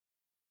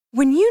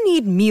When you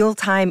need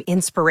mealtime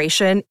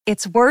inspiration,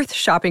 it's worth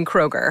shopping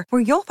Kroger,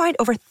 where you'll find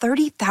over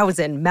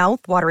 30,000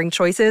 mouth-watering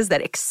choices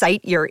that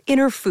excite your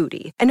inner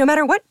foodie. And no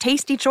matter what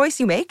tasty choice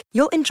you make,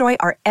 you'll enjoy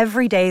our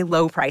everyday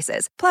low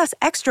prices, plus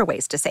extra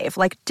ways to save,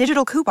 like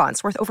digital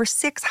coupons worth over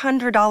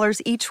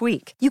 $600 each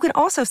week. You can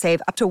also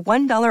save up to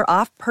 $1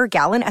 off per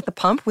gallon at the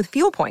pump with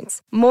fuel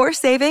points. More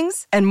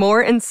savings and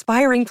more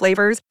inspiring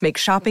flavors make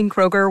shopping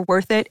Kroger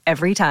worth it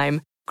every time.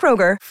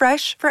 Kroger,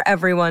 fresh for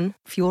everyone.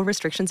 Fuel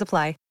restrictions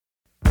apply.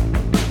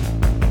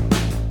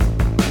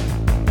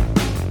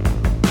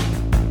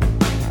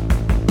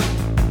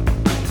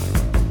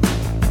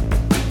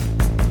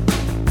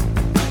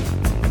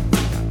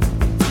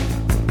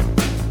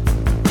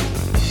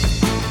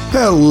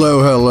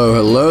 Hello, hello,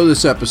 hello.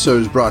 This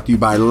episode is brought to you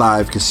by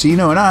Live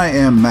Casino, and I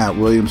am Matt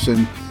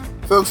Williamson.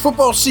 Folks,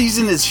 football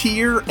season is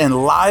here,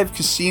 and Live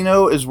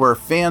Casino is where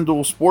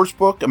FanDuel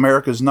Sportsbook,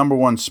 America's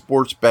 #1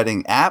 sports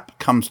betting app,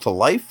 comes to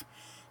life.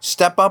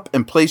 Step up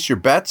and place your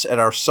bets at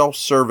our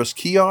self-service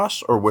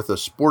kiosk or with a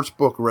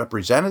sportsbook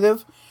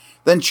representative.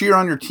 Then cheer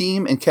on your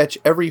team and catch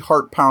every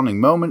heart-pounding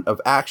moment of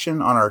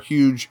action on our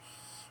huge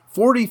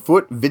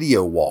 40-foot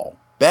video wall.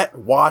 Bet,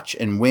 watch,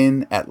 and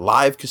win at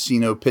Live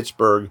Casino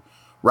Pittsburgh,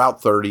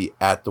 Route 30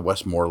 at the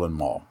Westmoreland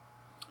Mall.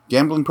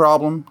 Gambling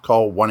problem?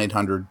 Call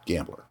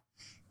 1-800-GAMBLER.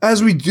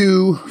 As we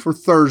do for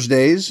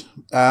Thursdays,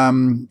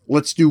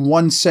 let's do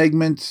one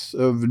segment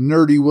of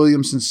Nerdy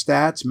Williamson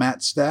stats, Matt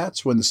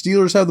stats, when the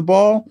Steelers have the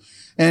ball,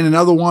 and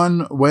another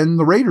one when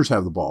the Raiders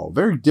have the ball.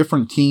 Very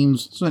different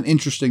teams. It's an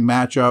interesting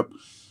matchup.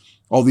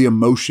 All the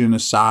emotion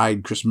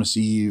aside, Christmas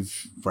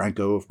Eve,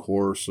 Franco, of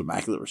course,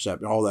 Immaculate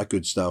Reception, all that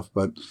good stuff.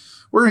 But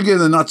we're going to get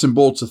into the nuts and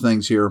bolts of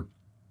things here.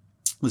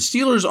 The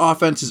Steelers'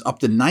 offense is up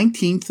to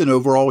 19th in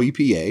overall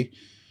EPA.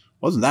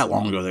 Wasn't that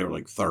long ago they were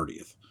like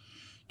 30th.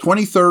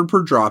 23rd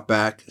per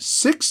dropback,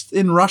 6th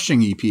in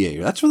rushing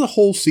EPA. That's for the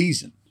whole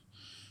season.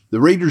 The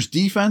Raiders'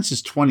 defense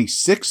is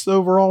 26th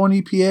overall in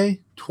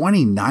EPA,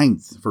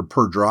 29th for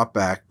per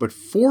dropback, but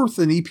 4th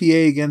in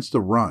EPA against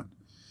the run.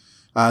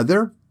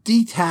 Their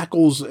D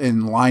tackles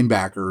and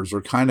linebackers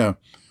are kind of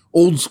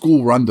old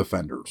school run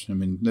defenders. I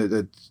mean,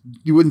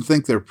 you wouldn't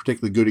think they're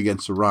particularly good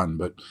against the run,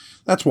 but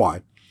that's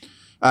why.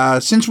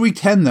 Since week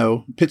 10,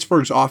 though,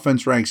 Pittsburgh's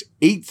offense ranks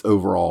 8th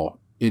overall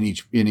in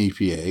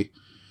EPA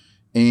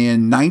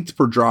and 9th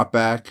per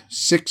dropback,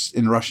 6th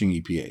in rushing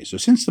EPA. So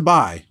since the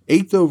bye,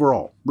 8th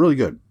overall. Really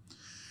good.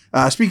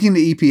 Speaking to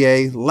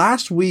EPA,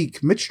 last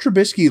week, Mitch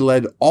Trubisky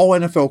led all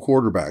NFL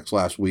quarterbacks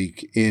last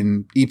week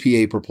in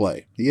EPA per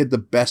play. He had the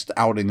best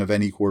outing of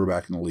any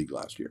quarterback in the league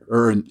last year,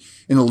 or in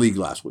the league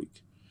last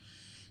week.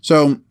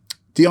 So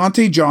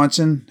Deontay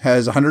Johnson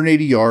has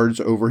 180 yards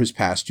over his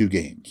past 2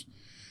 games.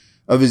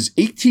 Of his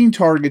 18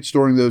 targets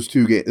during those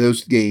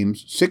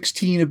games,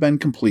 16 have been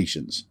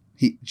completions.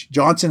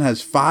 Johnson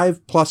has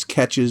 5+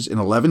 catches in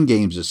 11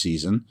 games this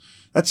season.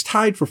 That's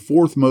tied for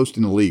 4th most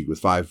in the league with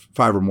five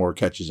or more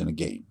catches in a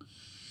game.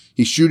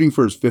 He's shooting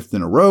for his 5th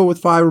in a row with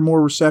 5 or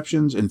more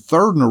receptions and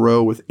 3rd in a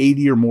row with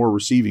 80 or more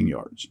receiving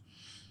yards.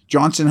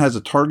 Johnson has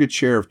a target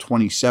share of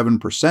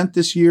 27%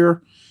 this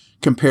year,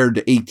 compared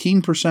to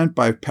 18%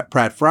 by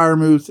Pat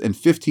Freiermuth and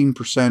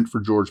 15% for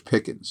George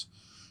Pickens.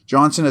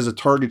 Johnson has a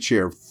target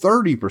share of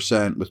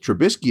 30% with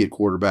Trubisky at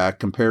quarterback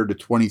compared to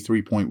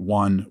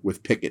 23.1%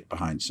 with Pickett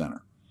behind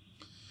center.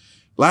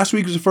 Last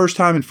week was the first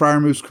time in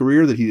Freiermuth's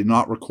career that he did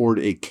not record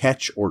a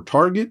catch or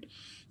target.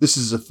 This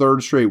is the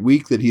 3rd straight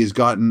week that he has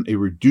gotten a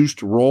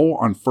reduced role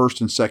on 1st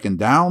and 2nd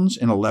downs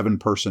in 11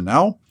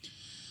 personnel.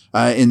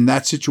 In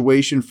that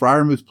situation,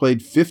 Freiermuth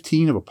played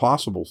 15 of a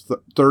possible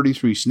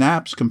 33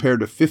 snaps compared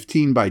to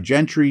 15 by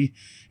Gentry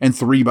and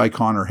 3 by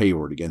Connor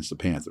Hayward against the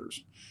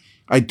Panthers.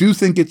 I do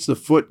think it's the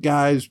foot,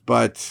 guys,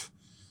 but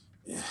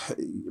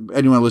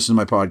anyone listening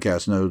to my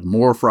podcast knows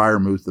more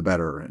Freiermuth the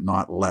better, and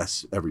not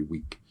less every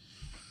week.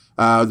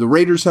 The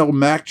Raiders held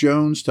Mac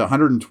Jones to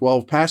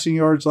 112 passing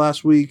yards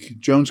last week.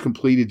 Jones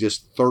completed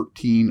just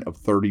 13 of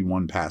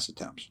 31 pass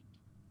attempts.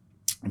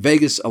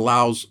 Vegas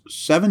allows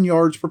 7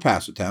 yards per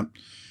pass attempt,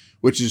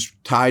 which is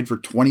tied for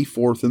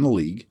 24th in the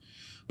league.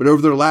 But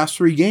over their last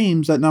 3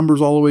 games, that number's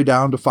all the way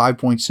down to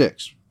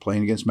 5.6.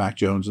 Playing against Mac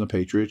Jones and the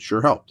Patriots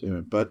sure helped,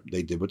 but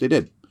they did what they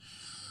did.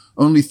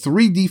 Only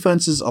 3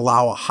 defenses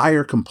allow a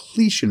higher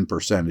completion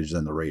percentage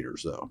than the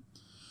Raiders, though.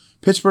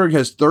 Pittsburgh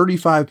has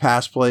 35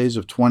 pass plays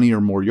of 20 or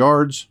more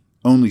yards.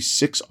 Only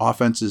 6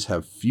 offenses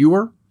have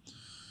fewer.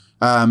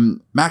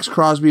 Max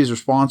Crosby is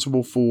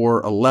responsible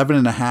for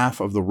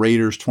 11.5 of the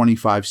Raiders'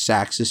 25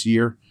 sacks this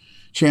year.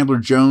 Chandler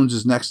Jones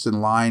is next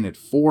in line at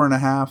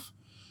 4.5,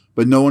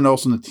 but no one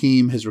else on the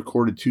team has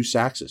recorded 2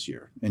 sacks this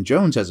year, and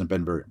Jones hasn't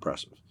been very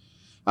impressive.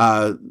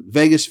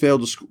 Vegas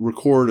failed to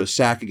record a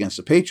sack against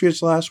the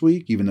Patriots last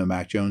week, even though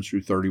Mac Jones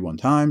threw 31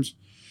 times.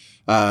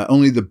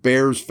 Only the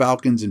Bears,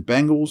 Falcons, and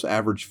Bengals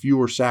average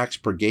fewer sacks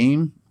per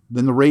game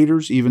than the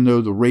Raiders, even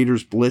though the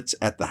Raiders blitz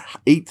at the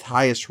 8th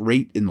highest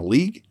rate in the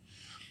league.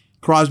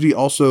 Crosby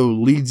also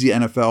leads the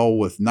NFL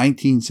with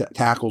 19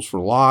 tackles for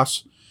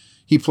loss.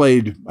 He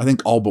played, I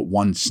think, all but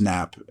one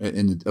snap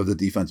of the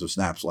defensive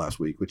snaps last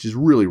week, which is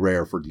really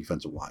rare for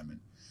defensive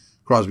linemen.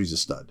 Crosby's a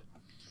stud.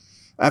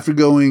 After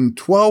going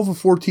 12 of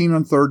 14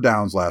 on third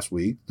downs last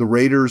week, the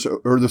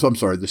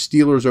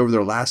Steelers over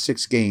their last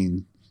 6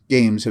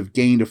 games have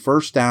gained a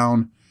first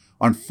down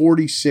on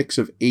 46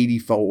 of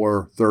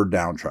 84 third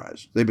down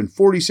tries. They've been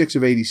 46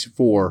 of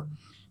 84,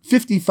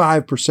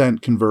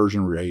 55%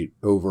 conversion rate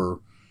over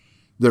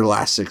their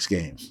last 6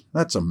 games.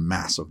 That's a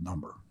massive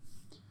number.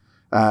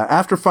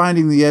 After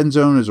finding the end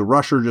zone as a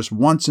rusher just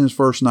once in his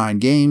first 9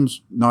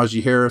 games,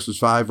 Najee Harris has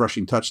 5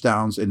 rushing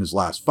touchdowns in his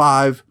last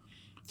 5.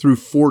 Through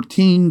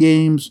 14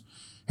 games,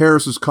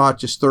 Harris has caught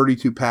just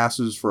 32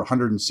 passes for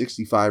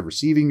 165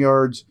 receiving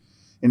yards.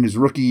 In his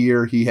rookie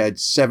year, he had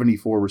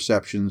 74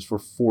 receptions for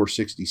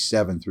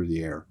 467 through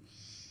the air.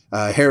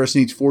 Harris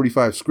needs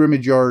 45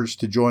 scrimmage yards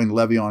to join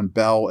Le'Veon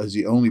Bell as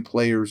the only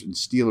players in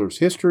Steelers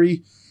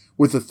history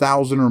with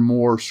 1,000 or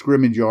more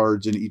scrimmage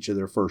yards in each of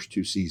their first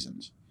 2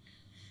 seasons.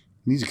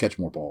 He needs to catch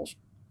more balls.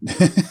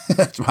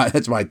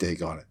 That's my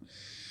take on it.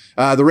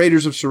 The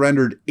Raiders have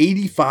surrendered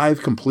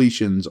 85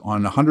 completions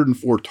on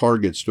 104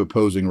 targets to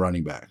opposing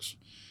running backs,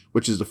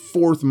 which is the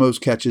 4th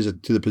most catches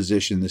to the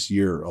position this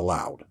year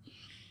allowed.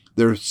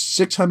 Their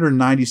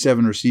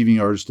 697 receiving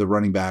yards to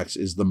running backs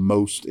is the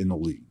most in the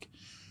league.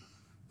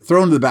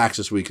 Throwing to the backs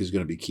this week is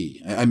going to be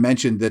key. I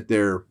mentioned that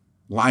their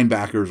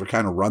linebackers are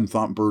kind of run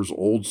thumpers,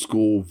 old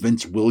school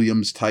Vince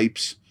Williams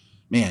types.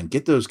 Man,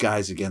 get those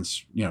guys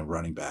against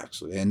running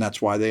backs, and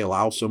that's why they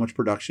allow so much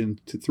production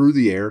through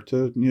the air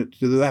to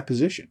that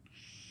position.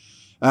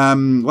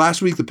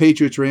 Last week, the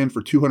Patriots ran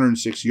for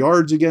 206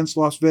 yards against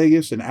Las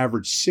Vegas and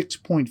averaged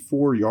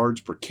 6.4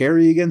 yards per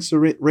carry against the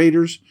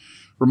Raiders.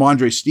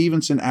 Ramondre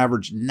Stevenson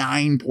averaged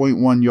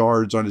 9.1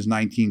 yards on his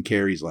 19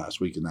 carries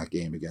last week in that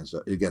game against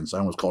I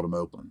almost called him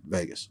Oakland,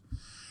 Vegas.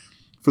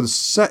 For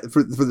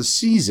the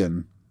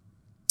season,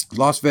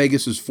 Las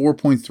Vegas's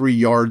 4.3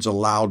 yards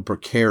allowed per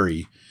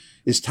carry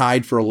is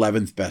tied for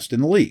 11th best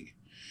in the league.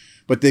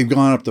 But they've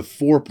gone up to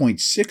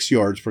 4.6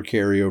 yards per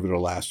carry over their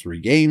last 3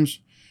 games.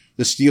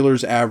 The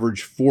Steelers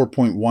average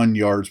 4.1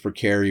 yards per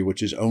carry,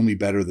 which is only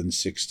better than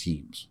 6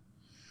 teams.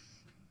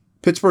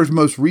 Pittsburgh's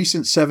most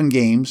recent 7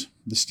 games,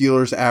 the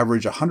Steelers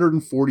average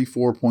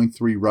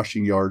 144.3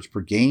 rushing yards per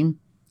game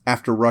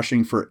after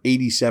rushing for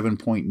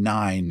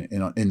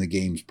 87.9 in the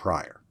games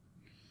prior.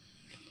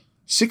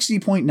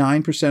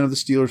 60.9% of the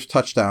Steelers'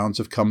 touchdowns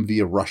have come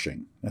via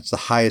rushing. That's the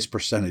highest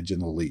percentage in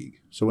the league.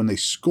 So when they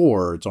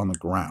score, it's on the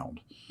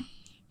ground.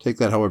 Take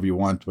that however you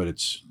want, but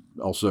it's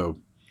also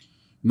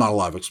not a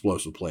lot of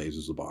explosive plays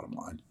is the bottom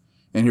line.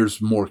 And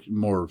here's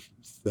more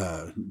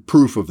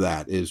proof of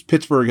that is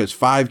Pittsburgh has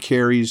 5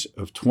 carries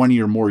of 20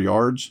 or more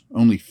yards.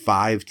 Only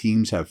 5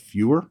 teams have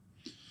fewer.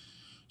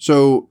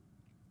 So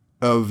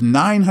of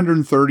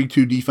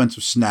 932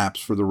 defensive snaps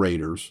for the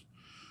Raiders,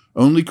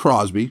 only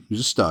Crosby, who's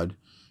a stud,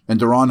 and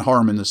Daron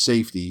Harmon, the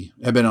safety,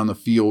 have been on the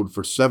field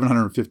for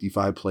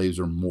 755 plays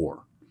or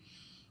more.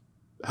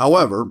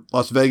 However,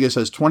 Las Vegas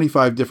has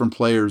 25 different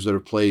players that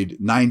have played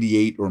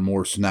 98 or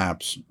more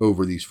snaps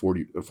over these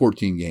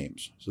 14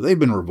 games. So they've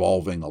been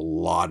revolving a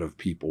lot of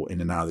people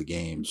in and out of the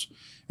games,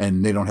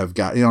 and they don't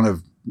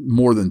have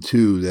more than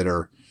 2 that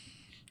are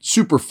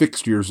super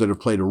fixtures that have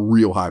played a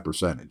real high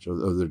percentage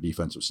of their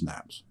defensive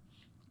snaps.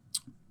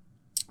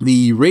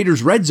 The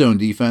Raiders' red zone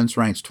defense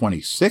ranks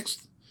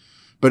 26th,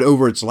 but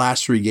over its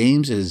last 3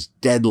 games is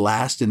dead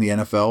last in the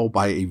NFL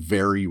by a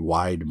very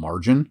wide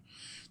margin.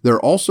 They're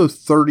also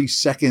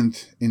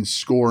 32nd in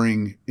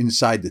scoring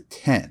inside the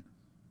 10.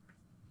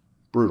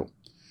 Brutal.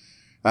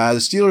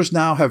 The Steelers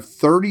now have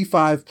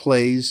 35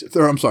 plays.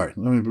 Let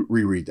me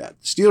reread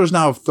that. The Steelers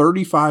now have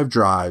 35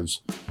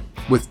 drives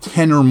with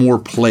 10 or more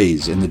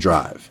plays in the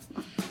drive.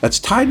 That's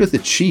tied with the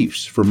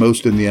Chiefs for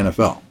most in the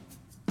NFL.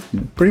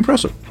 Pretty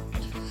impressive.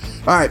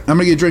 All right, I'm going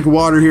to get a drink of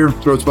water here.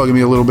 Throat's bugging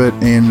me a little bit,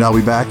 and I'll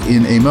be back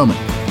in a moment.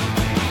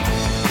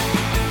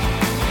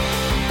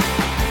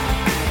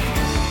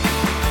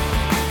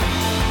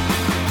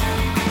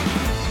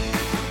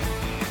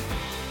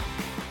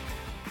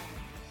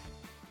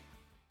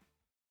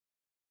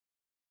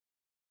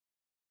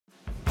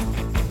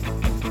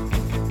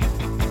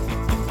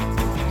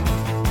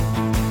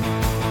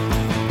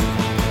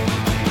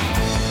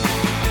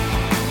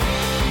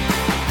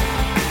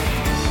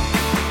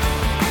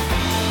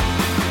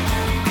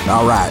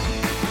 All right.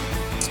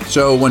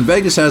 So when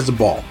Vegas has the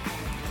ball,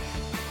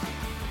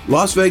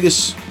 Las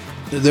Vegas,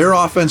 their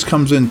offense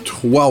comes in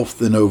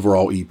 12th in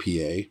overall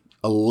EPA,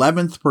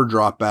 11th per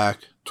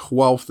dropback,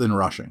 12th in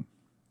rushing.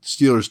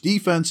 Steelers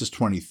defense is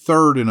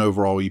 23rd in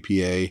overall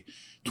EPA,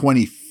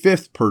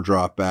 25th per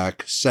dropback,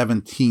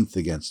 17th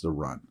against the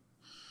run.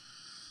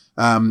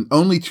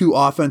 Only 2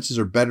 offenses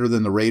are better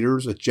than the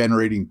Raiders at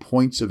generating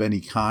points of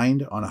any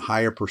kind on a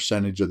higher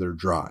percentage of their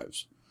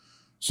drives.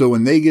 So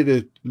when they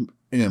get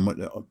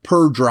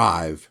per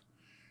drive,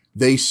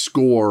 they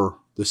score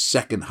the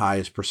second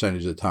highest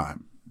percentage of the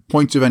time.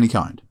 Points of any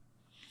kind.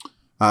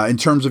 In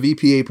terms of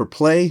EPA per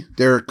play,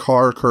 Derek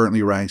Carr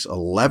currently ranks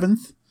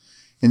 11th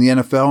in the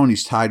NFL, and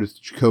he's tied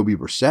with Jacoby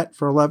Brissett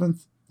for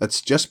 11th. That's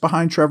just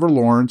behind Trevor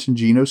Lawrence and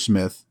Geno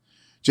Smith,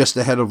 just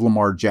ahead of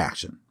Lamar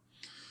Jackson.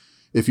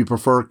 If you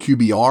prefer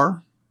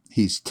QBR,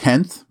 he's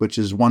 10th, which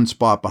is one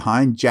spot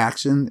behind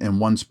Jackson and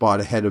one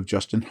spot ahead of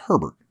Justin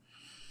Herbert.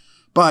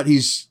 But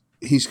he's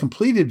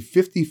completed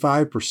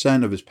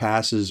 55% of his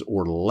passes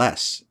or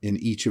less in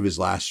each of his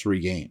last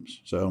 3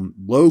 games. So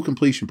low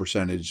completion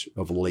percentage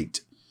of late.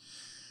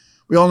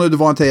 We all know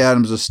Davante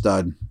Adams is a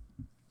stud.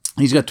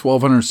 He's got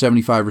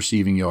 1,275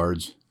 receiving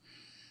yards.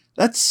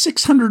 That's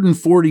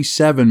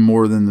 647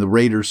 more than the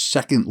Raiders'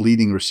 second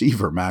leading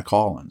receiver, Mac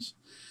Hollins.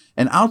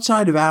 And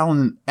outside of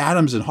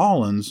Adams and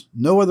Hollins,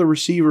 no other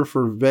receiver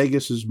for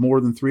Vegas is more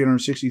than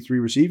 363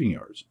 receiving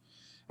yards.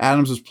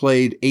 Adams has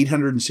played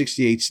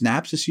 868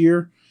 snaps this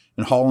year,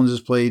 and Hollins has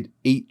played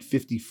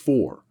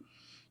 854.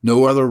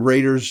 No other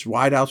Raiders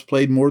wideouts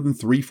played more than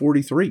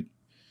 343.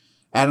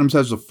 Adams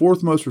has the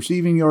 4th most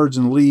receiving yards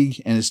in the league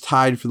and is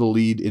tied for the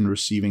lead in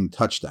receiving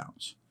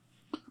touchdowns.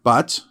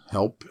 But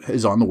help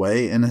is on the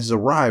way and has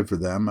arrived for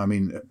them. I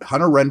mean,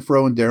 Hunter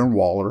Renfrow and Darren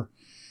Waller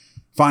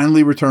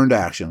finally returned to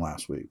action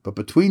last week. But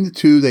between the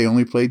two, they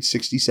only played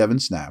 67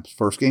 snaps,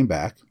 first game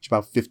back, which is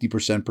about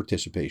 50%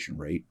 participation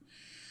rate.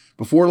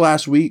 Before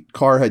last week,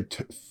 Carr only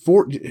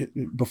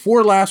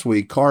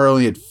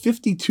had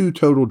 52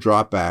 total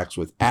dropbacks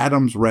with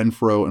Adams,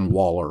 Renfrow, and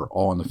Waller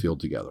all on the field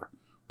together.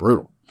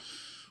 Brutal.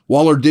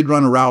 Waller did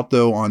run a route,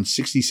 though, on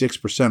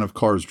 66% of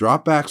Carr's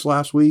dropbacks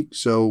last week.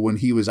 So when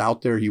he was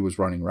out there, he was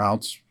running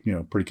routes,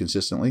 pretty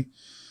consistently.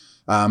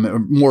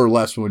 More or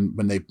less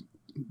when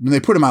they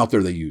put him out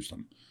there, they used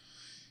him.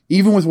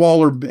 Even with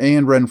Waller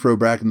and Renfrow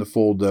back in the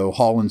fold, though,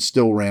 Hollins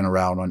still ran a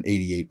route on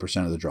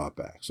 88% of the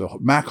dropbacks. So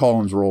Mac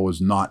Hollins' role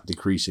is not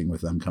decreasing with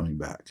them coming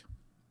back.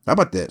 How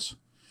about this?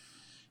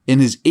 In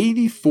his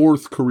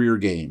 84th career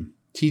game,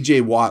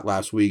 TJ Watt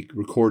last week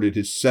recorded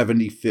his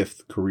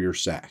 75th career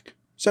sack.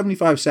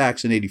 75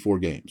 sacks in 84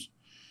 games.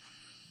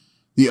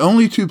 The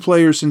only 2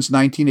 players since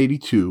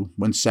 1982,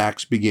 when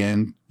sacks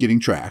began getting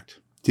tracked,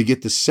 to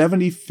get the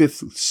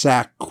 75th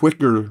sack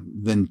quicker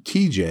than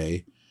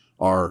TJ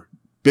are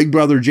Big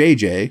Brother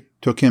JJ.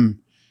 It took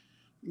him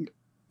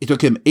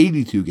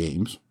 82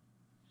 games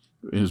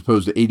as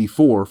opposed to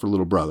 84 for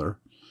Little Brother,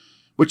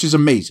 which is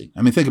amazing.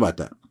 I mean, think about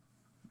that.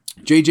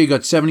 JJ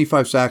got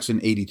 75 sacks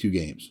in 82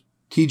 games.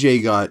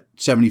 TJ got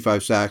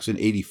 75 sacks in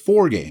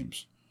 84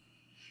 games.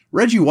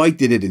 Reggie White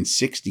did it in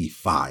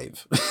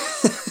 65.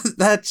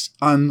 That's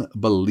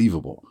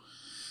unbelievable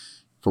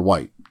for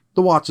White.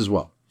 The Watts as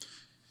well.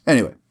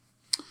 Anyway,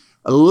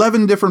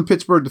 11 different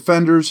Pittsburgh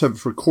defenders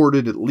have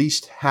recorded at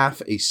least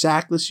half a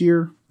sack this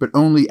year, but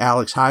only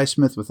Alex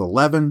Highsmith with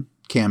 11,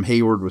 Cam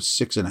Hayward with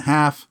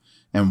 6.5,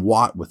 and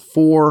Watt with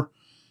 4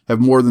 have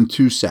more than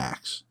 2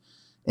 sacks.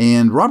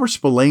 And Robert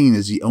Spillane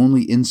is the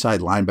only inside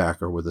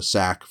linebacker with a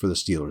sack for the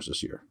Steelers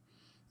this year.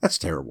 That's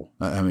terrible.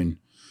 I mean,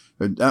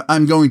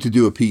 I'm going to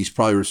do a piece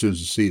probably as soon as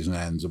the season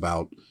ends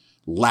about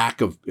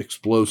lack of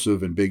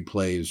explosive and big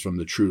plays from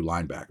the true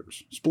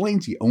linebackers.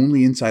 Spillane's the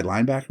only inside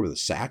linebacker with a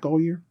sack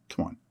all year?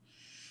 Come on.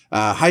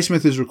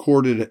 Highsmith has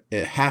recorded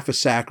half a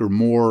sack or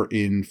more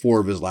in 4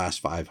 of his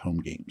last 5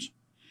 home games.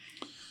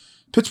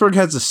 Pittsburgh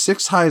has the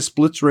 6th highest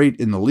blitz rate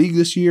in the league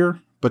this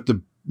year, but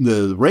the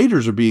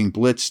Raiders are being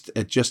blitzed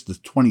at just the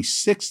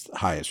 26th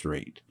highest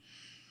rate.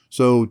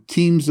 So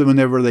teams,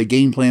 whenever they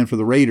game plan for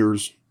the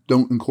Raiders,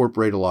 don't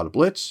incorporate a lot of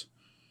blitz.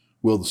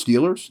 Will the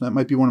Steelers? That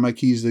might be one of my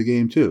keys to the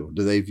game, too.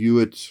 Do they view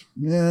it,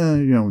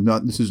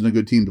 this isn't a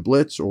good team to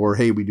blitz, or,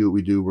 hey, we do what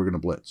we do, we're going to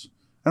blitz?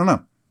 I don't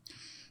know.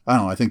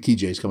 I think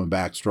TJ's coming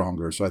back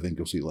stronger, so I think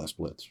you'll see less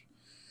blitz.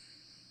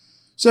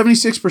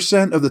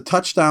 76% of the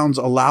touchdowns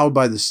allowed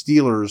by the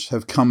Steelers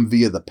have come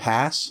via the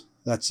pass.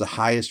 That's the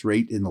highest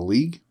rate in the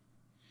league.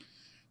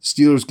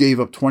 Steelers gave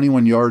up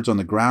 21 yards on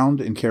the ground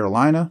in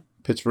Carolina.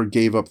 Pittsburgh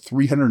gave up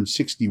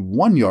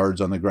 361 yards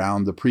on the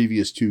ground the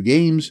previous 2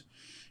 games,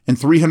 and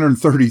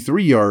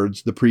 333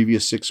 yards the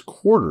previous 6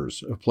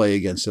 quarters of play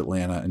against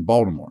Atlanta and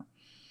Baltimore.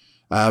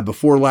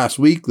 Before last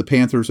week, the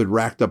Panthers had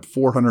racked up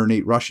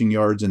 408 rushing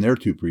yards in their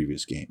 2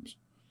 previous games.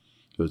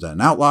 So is that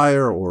an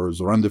outlier, or is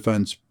the run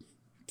defense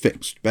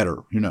fixed better?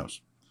 Who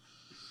knows?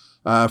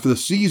 For the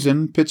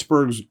season,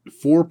 Pittsburgh's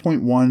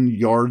 4.1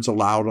 yards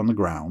allowed on the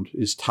ground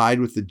is tied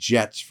with the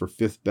Jets for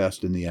 5th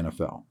best in the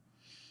NFL.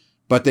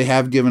 But they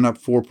have given up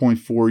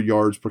 4.4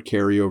 yards per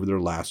carry over their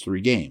last 3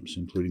 games,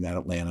 including that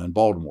Atlanta and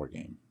Baltimore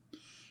game.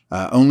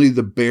 Only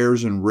the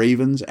Bears and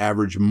Ravens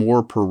average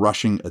more per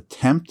rushing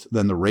attempt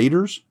than the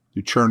Raiders,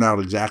 who churn out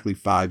exactly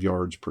 5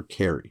 yards per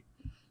carry.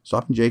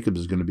 Stopping Jacobs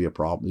is going to be a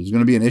problem. It's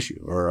going to be an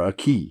issue or a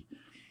key.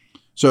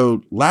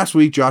 So last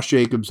week, Josh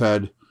Jacobs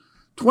had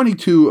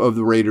 22 of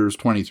the Raiders'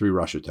 23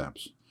 rush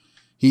attempts.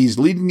 He's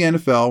leading the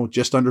NFL with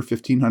just under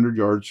 1,500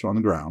 yards on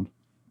the ground.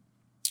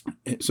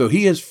 So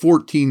he has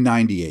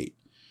 1,498.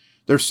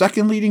 Their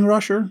second leading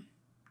rusher,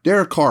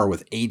 Derek Carr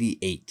with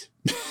 88.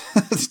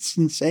 It's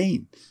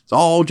insane. It's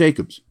all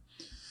Jacobs.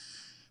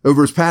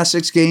 Over his past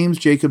 6 games,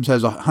 Jacobs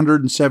has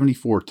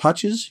 174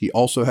 touches. He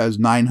also has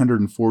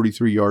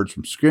 943 yards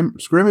from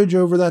scrimmage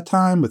over that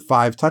time with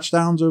 5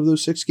 touchdowns over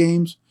those 6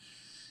 games.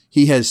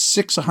 He has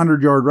 6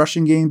 100-yard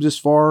rushing games this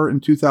far in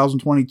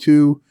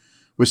 2022,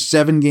 with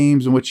 7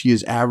 games in which he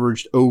has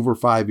averaged over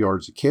 5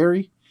 yards a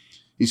carry.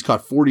 He's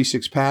caught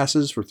 46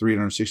 passes for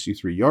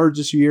 363 yards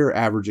this year,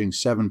 averaging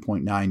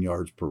 7.9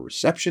 yards per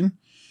reception.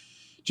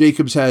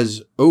 Jacobs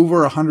has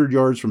over 100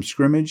 yards from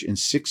scrimmage in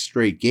 6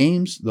 straight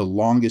games, the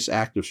longest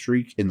active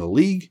streak in the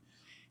league.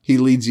 He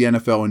leads the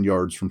NFL in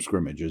yards from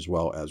scrimmage as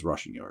well as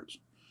rushing yards.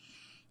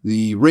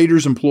 The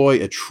Raiders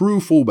employ a true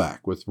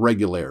fullback with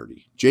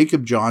regularity.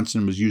 Jacob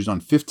Johnson was used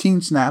on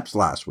 15 snaps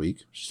last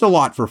week. Just a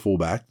lot for a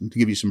fullback. To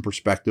give you some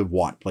perspective,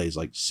 Watt plays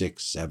like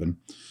 6, 7.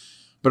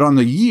 But on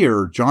the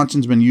year,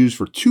 Johnson's been used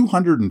for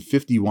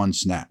 251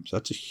 snaps.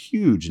 That's a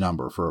huge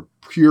number for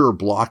a pure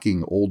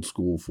blocking old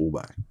school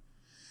fullback.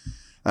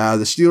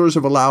 The Steelers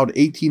have allowed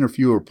 18 or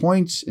fewer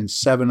points in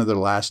 7 of their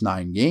last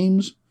 9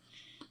 games,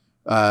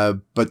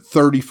 but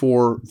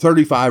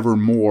 35 or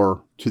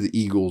more to the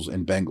Eagles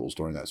and Bengals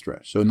during that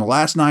stretch. So in the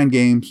last 9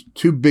 games,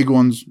 2 big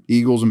ones,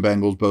 Eagles and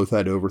Bengals, both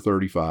had over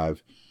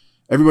 35.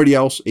 Everybody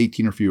else,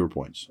 18 or fewer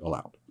points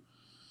allowed.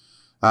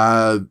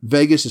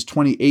 Vegas is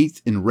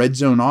 28th in red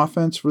zone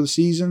offense for the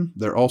season.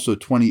 They're also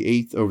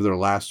 28th over their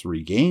last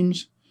 3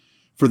 games.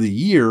 For the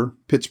year,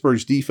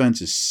 Pittsburgh's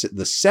defense is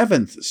the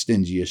 7th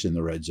stingiest in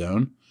the red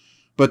zone,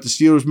 but the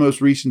Steelers'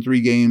 most recent 3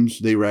 games,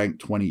 they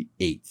ranked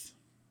 28th.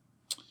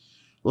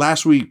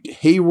 Last week,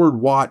 Hayward,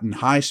 Watt, and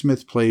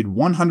Highsmith played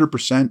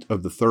 100%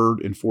 of the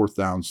 3rd and 4th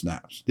down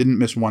snaps. Didn't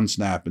miss 1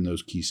 snap in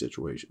those key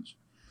situations.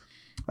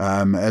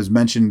 As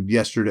mentioned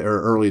yesterday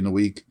or early in the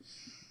week,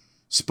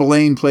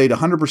 Spillane played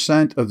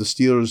 100% of the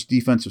Steelers'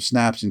 defensive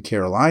snaps in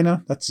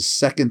Carolina. That's the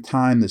 2nd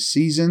time this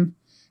season,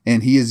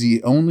 and he is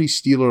the only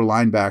Steeler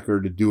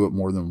linebacker to do it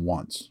more than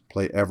once,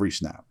 play every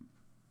snap.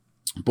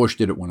 Bush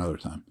did it one other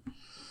time.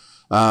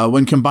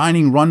 When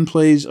combining run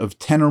plays of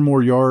 10 or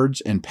more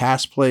yards and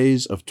pass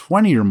plays of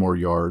 20 or more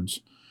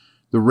yards,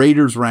 the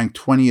Raiders rank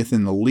 20th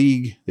in the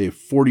league. They have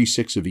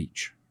 46 of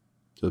each,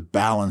 so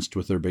balanced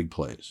with their big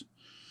plays.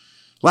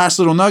 Last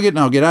little nugget, and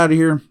I'll get out of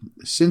here.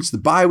 Since the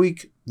bye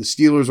week, the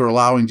Steelers are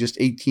allowing just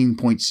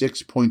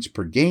 18.6 points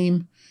per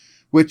game,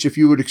 which if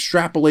you would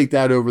extrapolate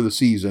that over the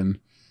season,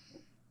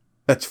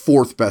 that's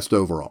 4th best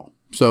overall.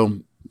 So,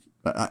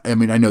 I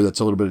mean, I know that's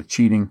a little bit of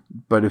cheating,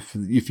 but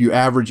if you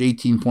average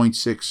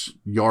 18.6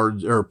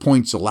 yards or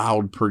points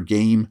allowed per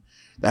game,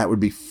 that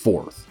would be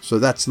 4th. So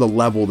that's the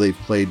level they've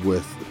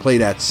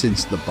played at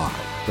since the bye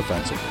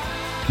defensively.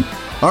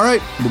 All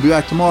right, we'll be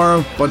back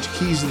tomorrow. Bunch of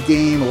keys to the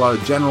game, a lot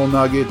of general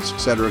nuggets,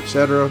 etc.,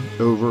 etc.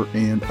 Over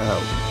and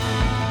out.